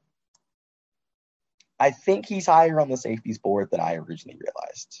weekend. I think he's higher on the safeties board than I originally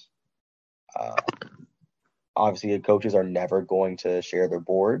realized. Obviously, coaches are never going to share their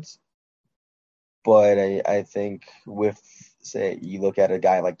boards, but I think say you look at a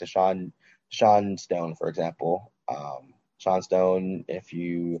guy like Deshaun Stone, for example. Sean Stone, if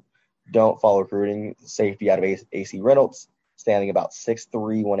you don't follow recruiting, safety out of AC Reynolds, standing about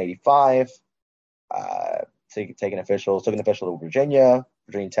 6'3", 185. Took an official to Virginia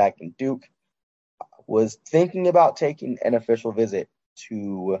Tech, and Duke. Was thinking about taking an official visit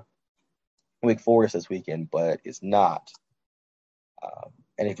to Wake Forest this weekend, but is not.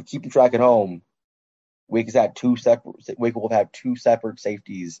 And if you keep track at home, Wake will have had two separate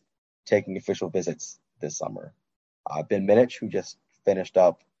safeties taking official visits this summer. Ben Minich, who just finished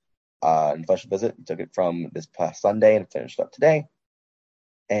up an official visit, he took it from this past Sunday and finished up today.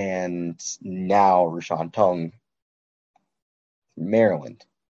 And now Rashawn Tung, Maryland.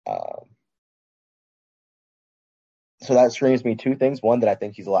 So that screams me two things. One, that I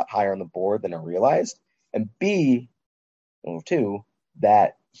think he's a lot higher on the board than I realized. And two,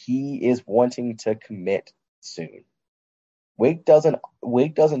 that he is wanting to commit soon. Wake doesn't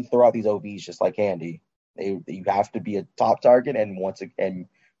throw out these OVs just like candy. You have to be a top target and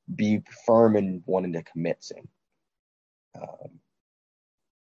be firm in wanting to commit soon.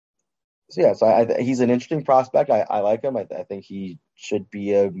 So he's an interesting prospect. I like him. I think he should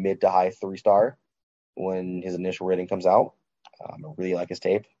be a mid to high 3-star when his initial rating comes out. I really like his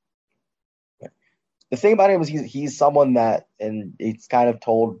tape. The thing about him is he's someone that, and it's kind of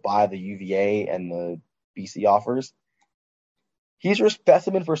told by the UVA and the BC offers, he's your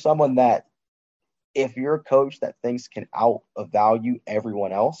specimen for someone that, if you're a coach that thinks can outvalue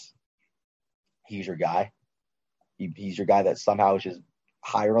everyone else, he's your guy. He's your guy that somehow is just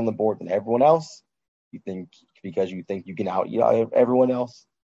higher on the board than everyone else. Because you think you can out everyone else.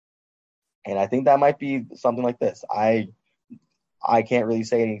 And I think that might be something like this. I can't really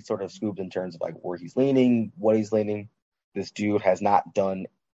say any sort of scoops in terms of like where he's leaning, what he's leaning. This dude has not done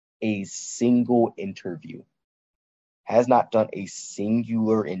a single interview. Has not done a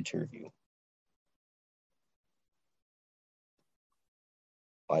singular interview.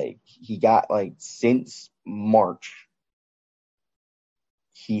 Like, he got, since March,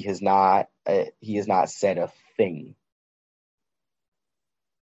 he has not said a thing.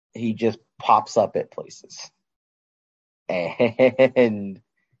 He just pops up at places. And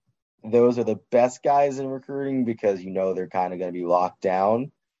those are the best guys in recruiting, because they're kind of going to be locked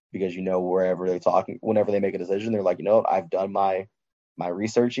down, because wherever they're talking, whenever they make a decision, they're like, I've done my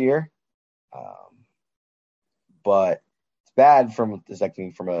research here. But it's bad from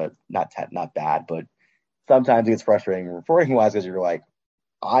a not bad, but sometimes it gets frustrating reporting wise, because you're like,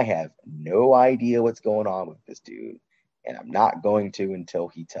 I have no idea what's going on with this dude, and I'm not going to until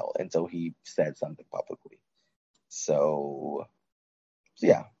he said something publicly. So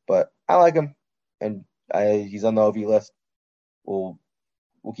yeah, but I like him, and he's on the OV list. We'll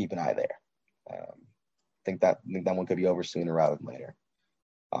keep an eye there. Think that one could be over sooner rather than later.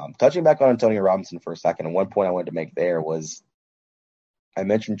 Touching back on Antonio Robinson for a second, and one point I wanted to make there was I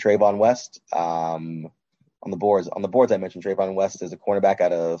mentioned Trayvon West on the boards. On the boards, I mentioned Trayvon West as a cornerback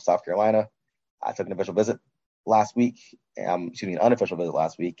out of South Carolina. I took an official visit last week. An unofficial visit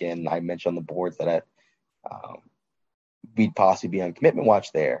last week, and I mentioned on the boards that we'd possibly be on commitment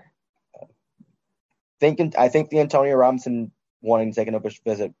watch there. I think the Antonio Robinson wanting to take an official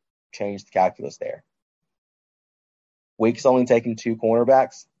visit changed the calculus there. Wake's only taken 2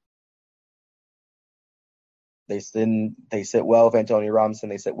 cornerbacks. They sit well with Antonio Robinson.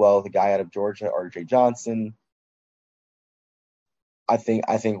 They sit well with the guy out of Georgia, R.J. Johnson. I think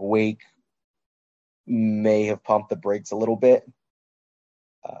Wake may have pumped the brakes a little bit.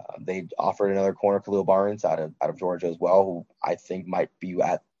 They offered another corner, Khalil Barnes, out of Georgia as well, who I think might be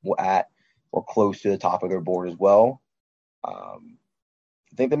at or close to the top of their board as well. I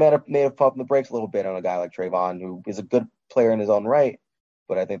think they may have pumped the brakes a little bit on a guy like Trayvon, who is a good player in his own right,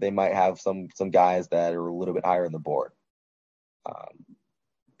 but I think they might have some guys that are a little bit higher on the board.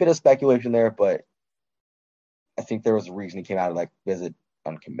 Bit of speculation there, but I think there was a reason he came out of that visit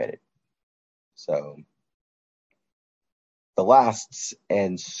uncommitted. So the last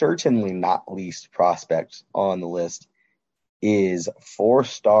and certainly not least prospect on the list is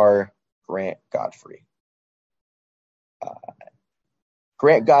 4-star Grant Godfrey.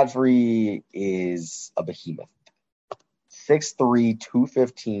 Grant Godfrey is a behemoth. 6'3",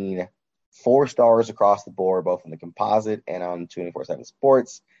 215, 4 stars across the board, both in the composite and on 24/7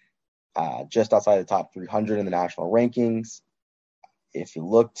 Sports. Just outside the top 300 in the national rankings. If you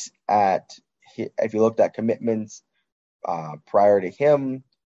looked at commitments prior to him,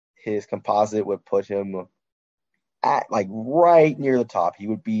 his composite would put him at right near the top. He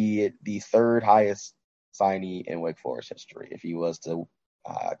would be the 3rd highest signee in Wake Forest history if he was to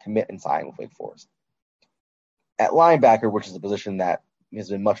commit and sign with Wake Forest. At linebacker, which is a position that has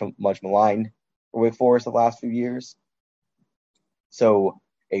been much maligned for Wake Forest the last few years. So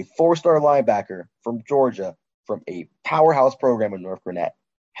a 4-star linebacker from Georgia, from a powerhouse program in North Gwinnett,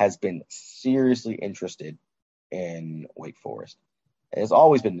 has been seriously interested in Wake Forest. It has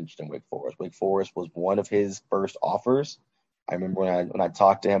always been interested in Wake Forest. Wake Forest was one of his first offers. I remember when I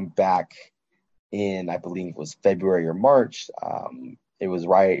talked to him back in, I believe it was February or March. It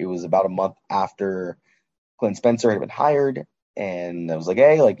was about a month after Glenn Spencer had been hired, and I was like,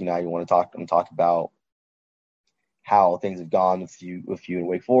 hey, you want to talk about how things have gone with you in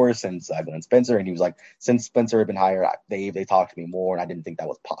Wake Forest since Glenn Spencer. And he was like, since Spencer had been hired, they talked to me more, and I didn't think that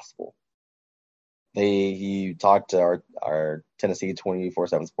was possible. He talked to our Tennessee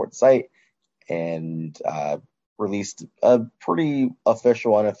 24/7 Sports site and released a pretty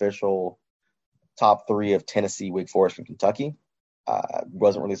official, unofficial top 3 of Tennessee, Wake Forest, and Kentucky.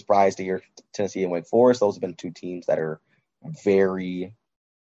 Wasn't really surprised to hear Tennessee and Wake Forest. Those have been 2 teams that are very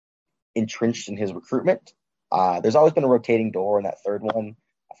entrenched in his recruitment. There's always been a rotating door in that 3rd one.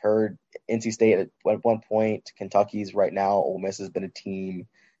 I've heard NC State at one point, Kentucky's right now, Ole Miss has been a team.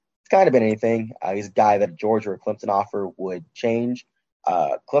 It's kind of been anything. He's a guy that a Georgia or Clemson offer would change.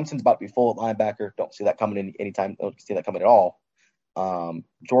 Clemson's about to be full at linebacker. Don't see that coming in anytime. Don't see that coming at all.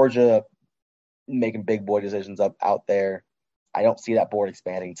 Georgia making big boy decisions out there. I don't see that board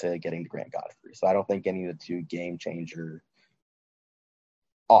expanding to getting to Grant Godfrey. So I don't think any of the 2 game changer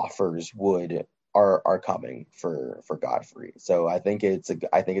offers are coming for Godfrey. So I think it's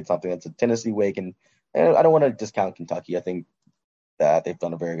something that's a Tennessee, Wake, and I don't want to discount Kentucky. I think that they've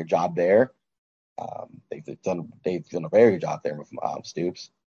done a very good job there. They've done a very good job there with Stoops.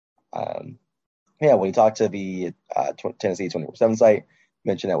 When you talk to the Tennessee 24/7 site,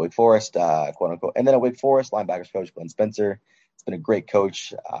 mentioned at Wake Forest, quote unquote, and then at Wake Forest, linebackers coach Glenn Spencer. He's been a great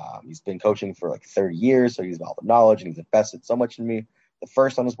coach. He's been coaching for 30 years, so he's got all the knowledge, and he's invested so much in me. The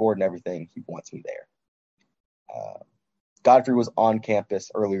first on his board and everything, he wants me there. Godfrey was on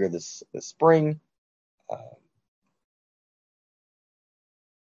campus earlier this spring.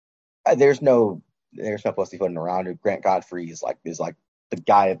 There's no pussyfooting around. Grant Godfrey is the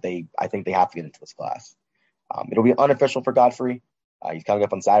guy that I think they have to get into this class. It'll be unofficial for Godfrey. He's coming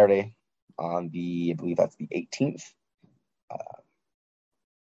up on Saturday on I believe that's the 18th.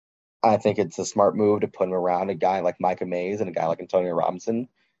 I think it's a smart move to put him around a guy like Micah Mays and a guy like Antonio Robinson,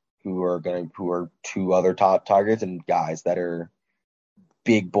 who are 2 other top targets and guys that are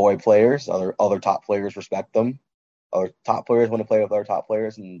big boy players. Other top players respect them. Other top players want to play with other top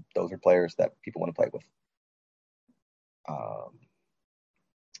players, and those are players that people want to play with. Um,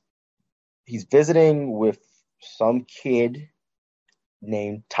 he's visiting with some kid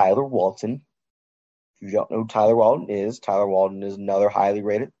named Tyler Walton. If you don't know who Tyler Walton is another highly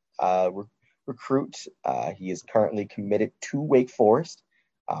rated recruit. He is currently committed to Wake Forest.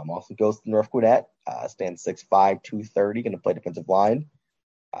 Also goes to North Gwinnett. Stands 6'5", 230, going to play defensive line.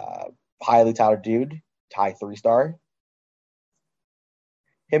 Highly touted dude, Ty 3-star.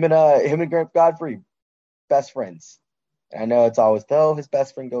 Him and Grant Godfrey, best friends. And I know it's always his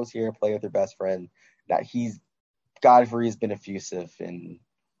best friend goes here, play with their best friend. That Godfrey has been effusive in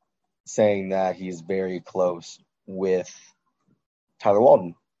saying that he's very close with Tyler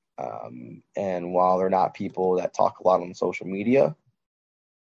Walton. And while they're not people that talk a lot on social media,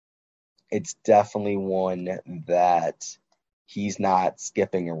 it's definitely one that he's not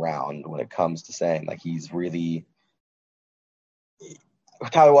skipping around when it comes to saying, like, he's really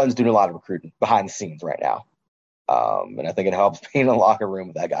Tyler Walton's doing a lot of recruiting behind the scenes right now. And I think it helps being in the locker room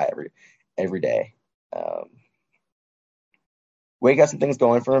with that guy every day. Wake has some things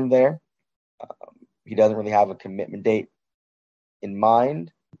going for him there. He doesn't really have a commitment date in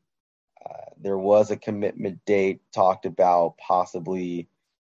mind. There was a commitment date talked about possibly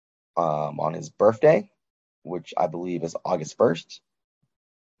on his birthday, which I believe is August 1st,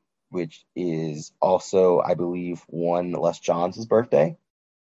 which is also, I believe, one Les Johns' birthday.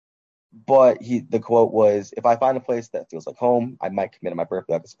 But the quote was, "If I find a place that feels like home, I might commit on my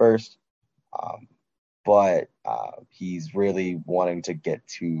birthday August 1st." But he's really wanting to get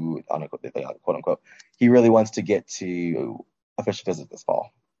to, quote unquote, he really wants to get to official visit this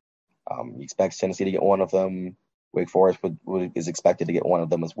fall. He expects Tennessee to get one of them. Wake Forest is expected to get one of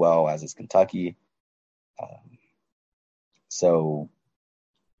them as well, as is Kentucky. So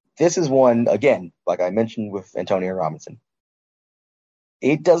this is one, again, like I mentioned with Antonio Robinson.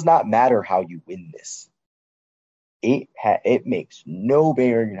 It does not matter how you win this. It makes no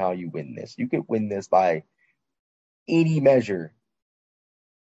bearing how you win this. You could win this by any measure.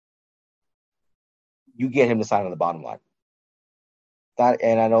 You get him to sign on the bottom line.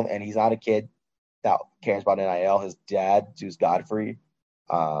 And he's not a kid that cares about NIL. His dad, Zeus Godfrey,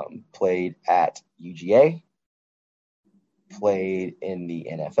 played at UGA, played in the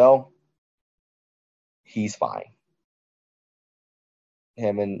NFL. He's fine.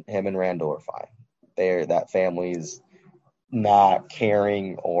 Him and Randall are fine. That family's not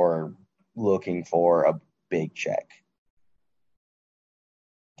caring or looking for a big check.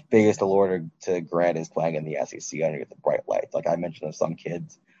 Biggest allure to Grant is playing in the SEC underneath the bright lights. Like I mentioned, some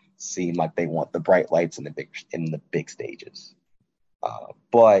kids seem like they want the bright lights in the big stages.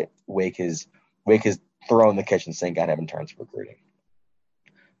 But Wake has thrown the kitchen sink at him in terms of recruiting.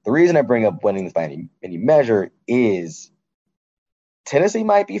 The reason I bring up winning this by any measure is Tennessee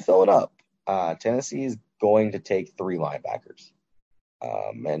might be filling up. Tennessee is going to take 3 linebackers.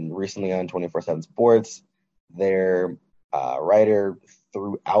 And recently on 24/7 Sports, their writer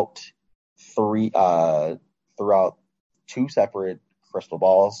threw out 2 separate crystal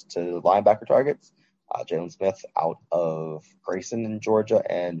balls to linebacker targets. Jalen Smith out of Grayson in Georgia,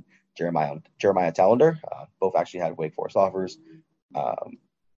 and Jeremiah Tallender. Both actually had Wake Forest offers.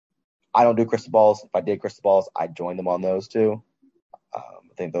 I don't do crystal balls. If I did crystal balls, I'd join them on those 2.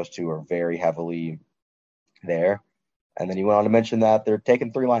 I think those 2 are very heavily there. And then he went on to mention that they're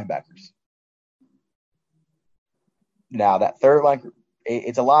taking 3 linebackers. Now that third line,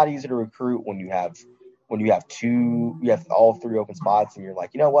 it's a lot easier to recruit when you have all 3 open spots, and you're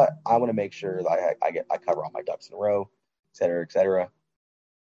like, you know what, I want to make sure that I cover all my ducks in a row, et cetera, et cetera.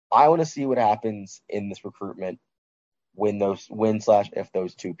 I want to see what happens in this recruitment if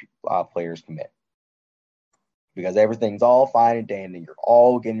those 2 players commit, because everything's all fine and dandy. You're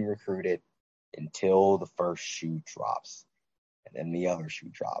all getting recruited until the first shoe drops, and then the other shoe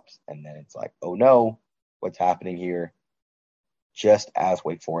drops, and then it's like, oh no, what's happening here? Just as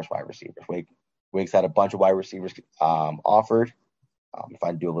Wake Forest wide receivers, Wake's had a bunch of wide receivers offered. If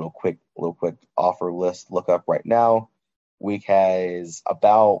I do a little quick offer list look up right now, Wake has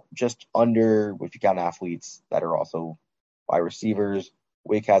about just under, if you count athletes that are also wide receivers,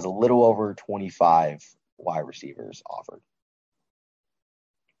 Wake has a little over 25 wide receivers offered.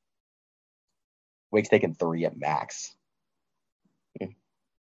 Wake's taken 3 at max.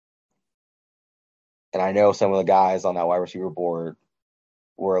 And I know some of the guys on that wide receiver board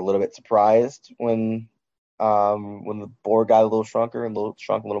were a little bit surprised when the board got a little shrunker and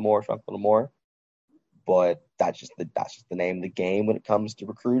shrunk a little more. But that's just the name of the game when it comes to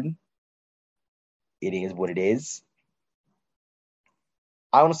recruiting. It is what it is.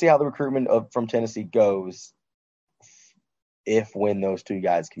 I want to see how the recruitment from Tennessee goes when those 2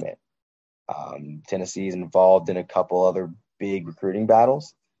 guys commit. Tennessee is involved in a couple other big recruiting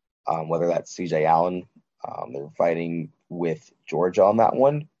battles, whether that's C.J. Allen. They're fighting with Georgia on that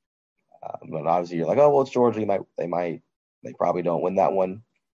one. But obviously, you're like, oh, well, it's Georgia. They probably don't win that one.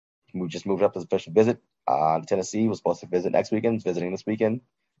 We just moved up as official visit. Tennessee was supposed to visit next weekend. It's visiting this weekend.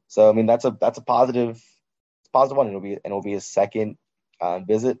 So I mean, that's a positive one. It'll be a second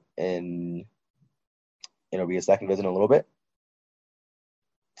visit, and it'll be a second visit in a little bit.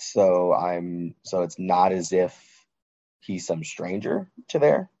 So it's not as if he's some stranger to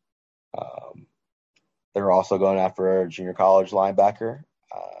there. They're also going after a junior college linebacker.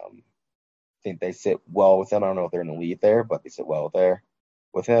 I think they sit well with him. I don't know if they're in the lead there, but they sit well there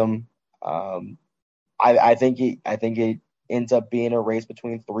with him. I think it ends up being a race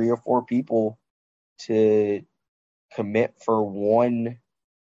between 3 or 4 people to commit for one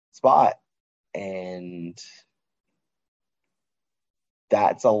spot, and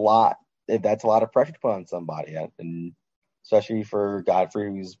that's a lot. That's a lot of pressure to put on somebody, and especially for Godfrey,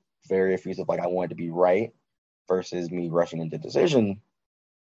 who's very effusive, like I want it to be right, versus me rushing into decision.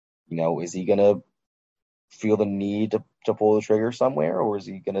 Is he gonna feel the need to pull the trigger somewhere, or is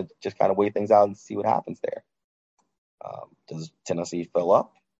he gonna just kind of wait things out and see what happens there? Does Tennessee fill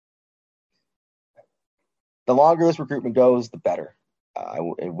up? The longer this recruitment goes, the better.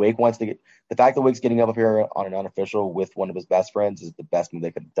 Wake wants to get the fact that Wake's getting up here on an unofficial with one of his best friends is the best move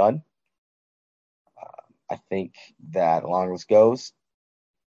they could have done. I think that the longer this goes,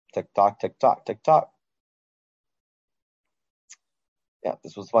 tick tock, tick tock, tick tock. Yeah,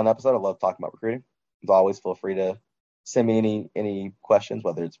 this was a fun episode. I love talking about recruiting. As always, feel free to send me any questions,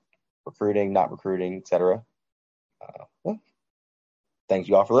 whether it's recruiting, not recruiting, etc. Thank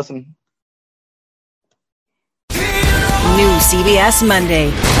you all for listening. New CBS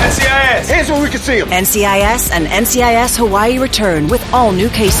Monday. NCIS! Hands where we can see them! NCIS and NCIS Hawaii return with all new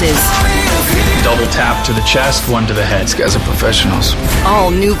cases. Double tap to the chest, one to the head. These guys are professionals.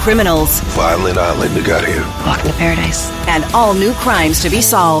 All new criminals. Violent island we got here. Welcome to paradise. And all new crimes to be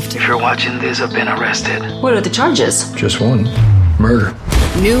solved. If you're watching this, I've been arrested. What are the charges? Just one. Murder.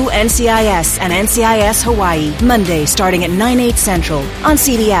 New NCIS and NCIS Hawaii. Monday starting at 9/8 Central on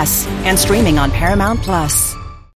CBS and streaming on Paramount+.